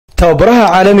tababaraha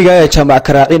caalamiga ee Jamac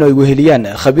Karaaciin oo weheliyaan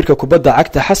khabiirka kubadda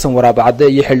cagta Xasan Waraabacade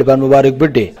iyo xildhibaan Mubaarak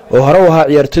Bidhe oo hore u ahaa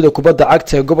ciyaartoyda kubadda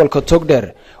cagta ee gobolka Togdheer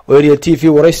oo Ariel TV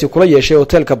waraysi kula yeeshay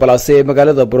hotelka Balaase ee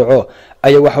magaalada Burco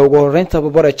ayaa waxa ugu horeyn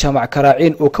tababare Jamac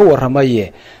Karaaciin uu ka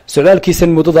waramay socdaalkiisa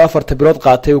muddada 4 bilood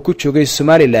qaatay oo ku joogay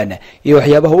Somaliland iyo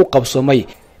waxyaabaha uu qabsoomay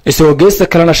isagoo geesta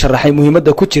kalena sharaxay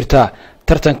muhiimadda ku jirta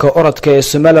tartanka orodka ee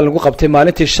Somaliland lagu qabtay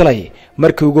maalintii shalay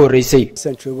markii ugu horeysay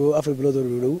joogo 4 bilood oo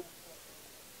dhow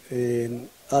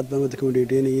aad baan waddanka u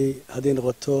dheedeynayay haddii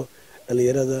noqoto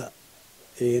dhalinyarada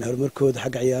horumarkooda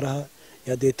xagga ciyaaraha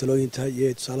iyo haddii talooyin tahay iyo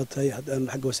tusaale tahay haddaan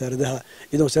xagga wasaaradaha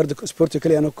iyadoo wasaaradda sportka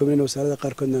kaliya aan ku koobnayn wasaarada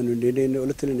qaarkoodna aanu dheedeynay oo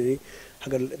la talinayay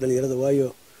xagga dhalinyarada waayo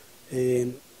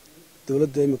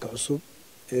dowladda imika cusub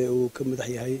ee uu ka madax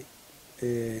yahay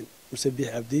Muse Biix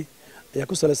Cabdi ayaa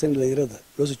ku saleysan dhalinyarada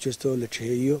loo soo jeesto la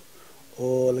jiheeyo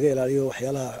oo laga ilaaliyo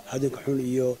waxyaalaha xadinka xun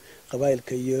iyo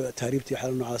qabaa'ilka iyo taariibta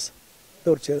xal noocaas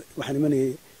dhowr jeer waxaan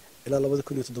imanayay ilaa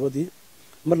 2007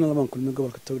 marna lama kulmin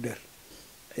gobolka Togdheer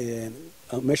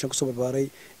meeshan ku soo barbaaray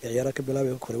ciyaaraha ka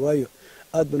bilaabay kore waayo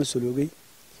aad baan soo loogay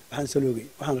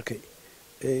waxaan arkay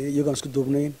iyagoo isku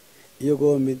duubnayn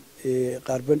iyagoo mid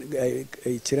qaarban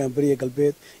ay jiraan bariga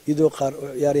galbeed iyadoo qaar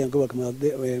ciyaarayaan gobolka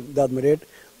daad mareed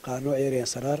qaarno ciyaarayaan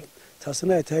saraar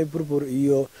taasna ay tahay burbur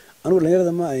iyo anigu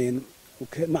dhalinyarada ma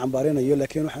cambaareynayo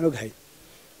laakiin waxaan ogahay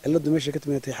ciladu meesha ka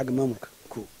timaatay xagga maamulka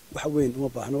waxa weyn uma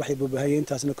baahna waxay baahayeen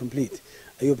intaasna complete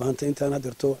ayuu baahantay intaan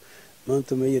hadirto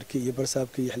maanta meeyarkii iyo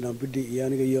barsaabkii iyo xildhibaan Bidhi iyo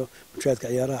aniga iyo mushahadka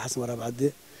ciyaaraha Xasan Waraabacade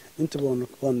intaba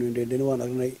waan indheendeen waan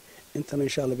aragnay intana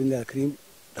insha Allah billahi kariim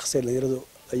dhaxsay dhalinyaradu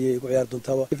ayay ugu ciyaar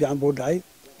doontaa fiican buu dhacay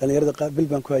dhalinyarada qaar bil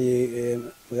baan ku hayay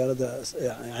magaalada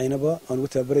Caynaba aan ugu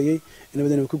tababarayay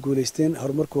inabadana ku guuleysteen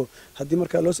horumarku hadii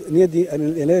marka loo niyadii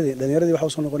dhalinyarada waxa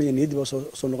soo noqonaya niyadii baa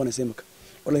soo noqonaysa imika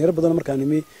dhalinyaro badan markaan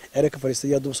nimi ciyaar ka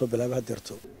fariistay dib soo bilaabay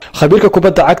hadeerto khabiirka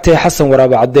kubadda cagta ee Xasan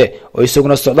Waraabacade oo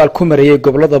isaguna socdaal ku marayay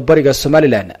gobolada bariga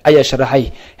Somaliland ayaa sharaxay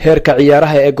heerka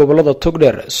ciyaaraha ee gobolada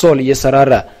Togdheer Sool iyo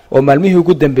Saraara oo maalmihii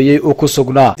ugu dambeeyay uu ku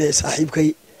sugnaa saaxiibkay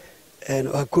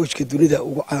waa coachka dunida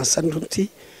ugu caansan runtii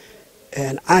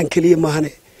caan kaliya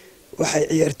maahane waxay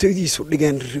ciyaartoydiisu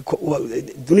dhigeen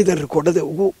dunida rikoodhada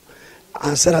ugu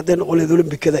caansan haddii noqon lahayd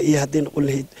Olimbikada iyo haddii noqon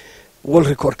lahayd world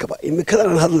record kaba imikadan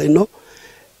aan hadlayno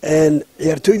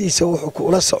ciyaartoydiisa wuxuu ku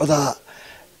ula socdaa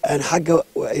xagga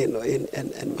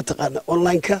mataqaana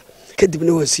online-ka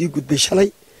kadibna waan sii gudbay shalay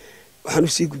waxaan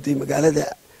u sii gudbay magaalada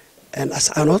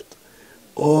Ascaanood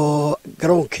oo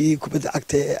garoonkii kubadda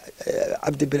cagta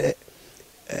Cabdibile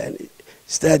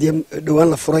stadium dhawaan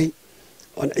la furay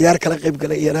oo ciyaar kala qayb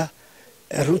galayna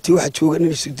runtii waxa jooga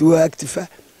nin Suudiwa active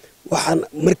waxaan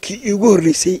markii ugu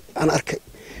horeysay aan arkay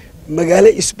magaalo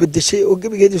isbedeshay oo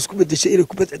gabigeeda isku bedeshay inay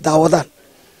kubad daawadaan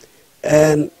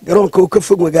garoonka oo ka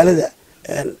fog magaalada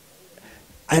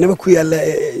aynaba ku yaala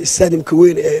stadiumka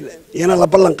weyn yana la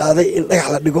ballan qaaday in dhagax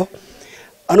la dhigo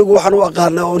anigu waxaan u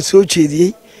aqaanaa oo soo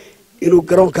jeediyay inuu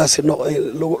garoonkaasi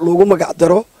loogu magac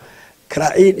daro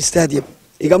Karaaciin stadium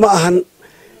igama ahan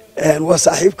waa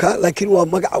saaxiibka laakiin waa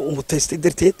magaca uu mutaystay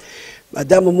darteed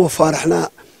maadaama moo faaraxna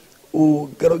uu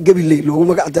gabiley loogu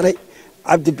magac daray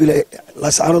Cabdibile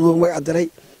Ascaanood loogu magac daray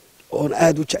oo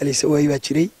aad u jeclaysa way baa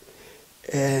jiray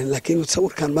laakiin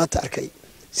sawirkan maanta arkay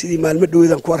sidii maalmo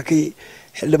dhaweedan ku arkay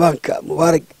xildhibaanka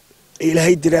Mubaarak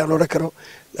ilaahay diray aan oran karo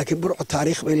laakiin Burco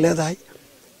taariikh bay leedahay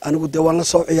anigu waan la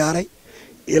soo ciyaaray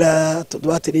ilaa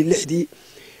 76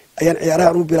 ayaan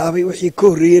ciyaaraha u bilaabay wixii ka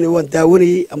horeeyay waan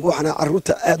daawanayay ama waxana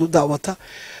caruurta aad u daawata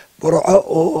Burco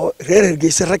oo reer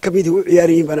Hargeysa rag kamid u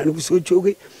ciyaarayeen baan anigu soo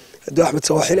joogay haduu Axmed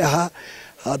Sawaaxili ahaa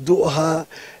haduu ahaa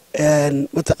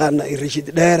mataqaana Rashid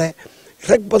Dheere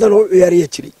rag badan oo ciyaariya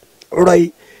jiray uray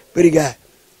bariga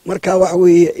marka waxa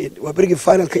weeye waa bariga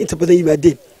finalka inta badan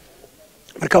yimaadeen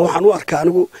marka waxaan u arkaa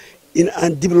anigu in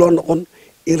aan dib loo noqon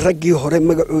in raggii hore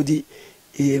magacoodii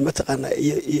mataqaana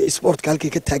iyo sportka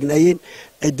halkay ka taagnaayeen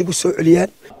ay dib u soo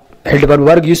celiyaan xildhibaan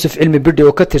Mubaarak Yuusuf Cilmi Bidhe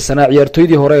oo ka tirsanaa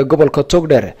ciyaartoydii hore ee gobolka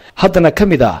Togdheer haddana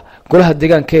kamid ah golaha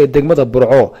deegaanka ee degmada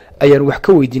Burco ayaan wax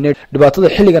ka weydiinay dhibaatada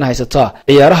xilligan haysata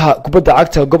ciyaaraha kubadda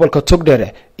cagta gobolka Togdheer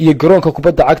iyo garoonka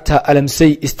kubadda cagta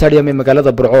Alamsey Stadium ee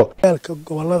magaalada Burco dalka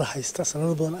gobolada haysta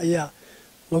sanado badan ayaa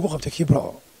lagu qabtay kii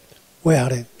Burco way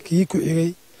hareen kii ku xigay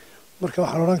marka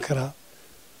waxaan oran karaa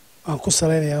aan ku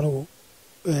saleynayaa anigu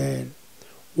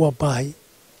waa baahi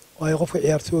waayo qofka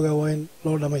ciyaartooyga waa in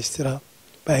loo dhameystiraa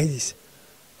baahidiisa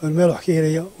oo meel wax ka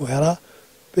helaya oo helaa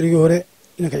berigii hore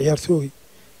inanka ciyaartooy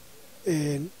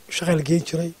shaqo la geyn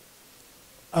jiray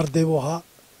arday buu ahaa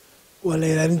waa la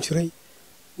ilaalin jiray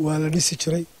waa la dhisi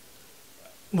jiray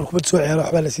markuu bad soo ciyaaro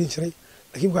waxbaa la siin jiray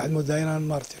laakiin waxaad moodaa inaan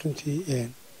maartay runtii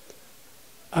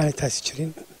aanay taasi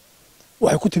jirin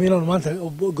waxay ku timi inaan maanta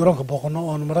garoonka booqano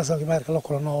oo marasaalka maayarka la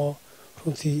kulano oo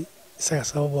runtii isaga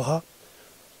sabab u ahaa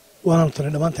waana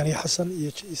tunay dhammaantaan iyo xasan iyo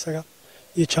isaga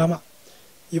iyo jaamac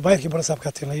iyo maayarkii barasaabka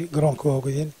tinay garoonka waa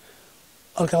ogadeen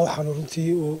halkaa waxaanu runtii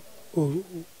uu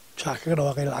jaac kaga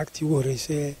dhawaaqay lacagtii ugu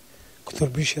horreysay ee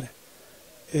contribution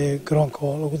ee garoonka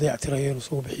oo lagu dayactirayo inuu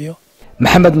soo bixiyo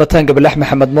maxamed mataan gabalax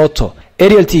maxamed mooto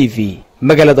ariel TV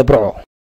magaalada Burco.